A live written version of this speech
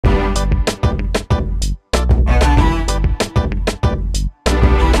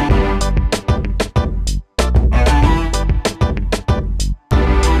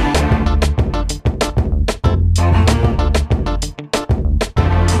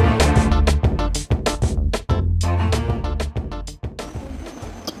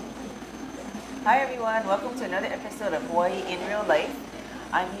everyone. Welcome to another episode of Hawaii in Real Life.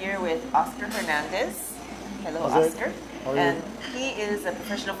 I'm here with Oscar Hernandez. Hello, Oscar. And he is a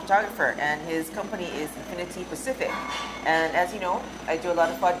professional photographer, and his company is Infinity Pacific. And as you know, I do a lot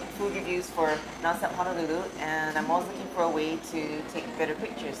of food reviews for Nonstop Honolulu, and I'm always looking for a way to take better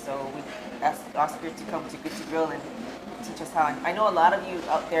pictures. So we asked Oscar to come to Good to Grill and teach us how. And I know a lot of you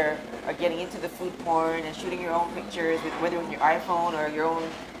out there are getting into the food porn and shooting your own pictures, whether with your iPhone or your own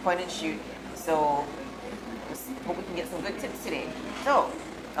point and shoot. So I hope we can get some good tips today. So,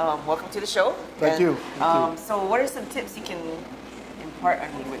 welcome to the show. Thank you. So what are some tips you can impart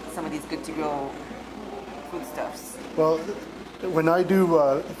on me with some of these good to go foodstuffs? Well, when I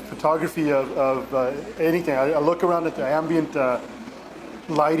do photography of anything, I look around at the ambient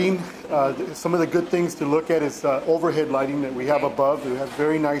lighting. Some of the good things to look at is overhead lighting that we have above. We have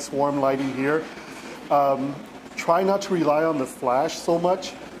very nice warm lighting here. Try not to rely on the flash so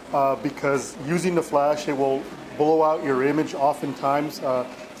much because using the flash, it will blow out your image oftentimes.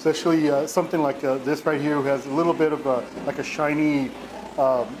 Especially something like this right here, who has a little bit of like a shiny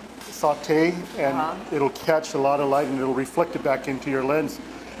saute, and it'll catch a lot of light and it'll reflect it back into your lens.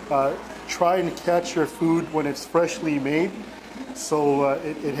 Try and catch your food when it's freshly made, so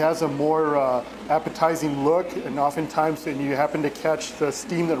it has a more appetizing look, and oftentimes when you happen to catch the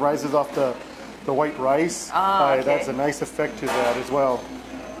steam that rises off the white rice, that's a nice effect to that as well.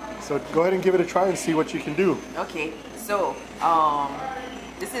 So go ahead and give it a try and see what you can do. Okay, so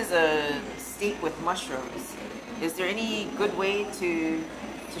this is a steak with mushrooms. Is there any good way to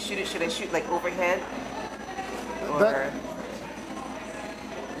shoot it? Should I shoot like overhead? Or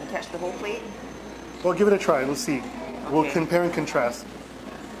catch the whole plate? Well, give it a try. Let's see. Okay. We'll compare and contrast.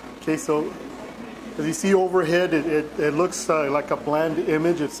 Okay, so as you see overhead, it looks like a bland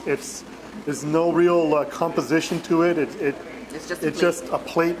image. There's no real composition to it. It's just a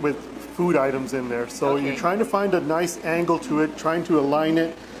plate with food items in there. So you're trying to find a nice angle to it, trying to align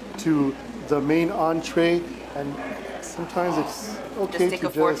it to the main entree, and sometimes it's okay just take a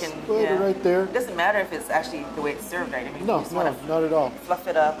fork and put it right there. It doesn't matter if it's actually the way it's served, right? I mean, no, not at all. Fluff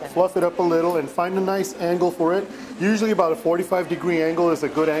it up. Fluff it up a little and find a nice angle for it. Usually about a 45-degree angle is a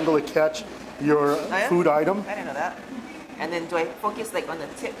good angle to catch your food item. I didn't know that. And then do I focus like on the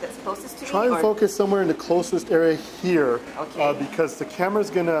tip that's closest to me? Try and focus somewhere in the closest area here, because the camera's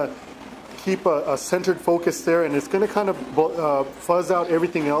gonna keep a centered focus there, and it's gonna kind of fuzz out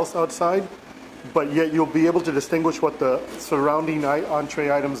everything else outside, but yet you'll be able to distinguish what the surrounding entree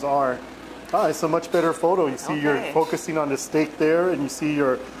items are. It's a much better photo. You see you're focusing on the steak there, and you see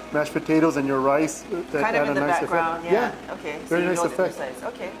your mashed potatoes and your rice. That kind of in the nice background, effect. Okay. Very nice effect.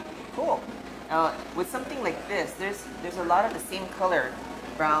 Okay, cool. With something like this, there's a lot of the same color,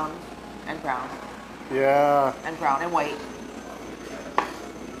 brown and brown. Yeah. And brown and white.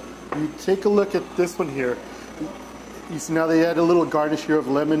 You take a look at this one here. You see now they add a little garnish here of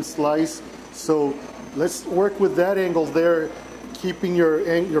lemon slice. So let's work with that angle there, keeping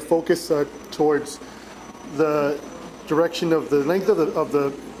your focus towards the direction of the length of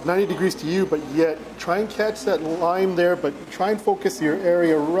the 90 degrees to you, but yet try and catch that line there, but try and focus your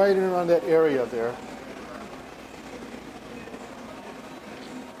area right in on that area there.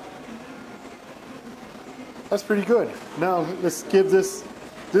 That's pretty good. Now let's give this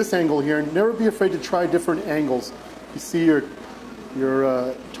angle here. Never be afraid to try different angles. You see your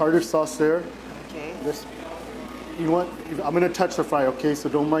tartar sauce there. Okay. I'm going to touch the fry, okay? So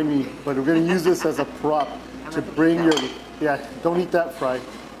don't mind me, but we're going to use this as a prop to bring don't eat that fry.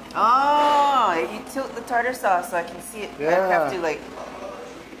 Oh, you tilt the tartar sauce so I can see it. Yeah. I have to okay.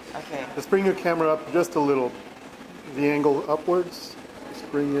 Let's bring your camera up just a little. The angle upwards.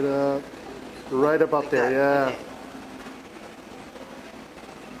 Just bring it up. Right about there, yeah. Okay.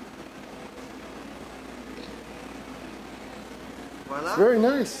 Voila. It's very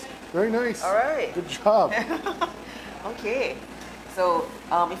nice. Very nice. All right. Good job. Okay. So,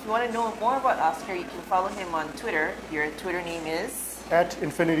 if you want to know more about Oscar, you can follow him on Twitter. Your Twitter name is? At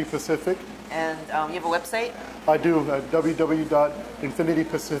Infinity Pacific. And you have a website? I do.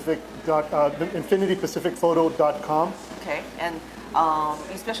 www.infinitypacificphoto.com. Okay. And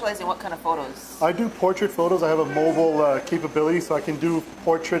you specialize in what kind of photos? I do portrait photos. I have a mobile capability, so I can do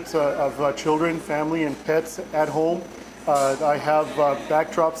portraits of children, family, and pets at home. I have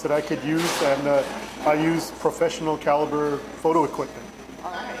backdrops that I could use, and I use professional caliber photo equipment.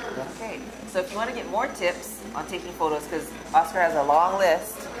 All right. Okay. So if you want to get more tips on taking photos, because Oscar has a long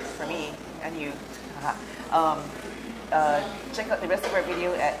list for me and you, check out the rest of our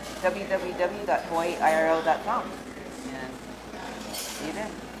video at www.hawaiiirl.com. And see you then.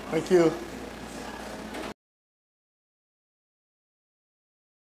 Thank you.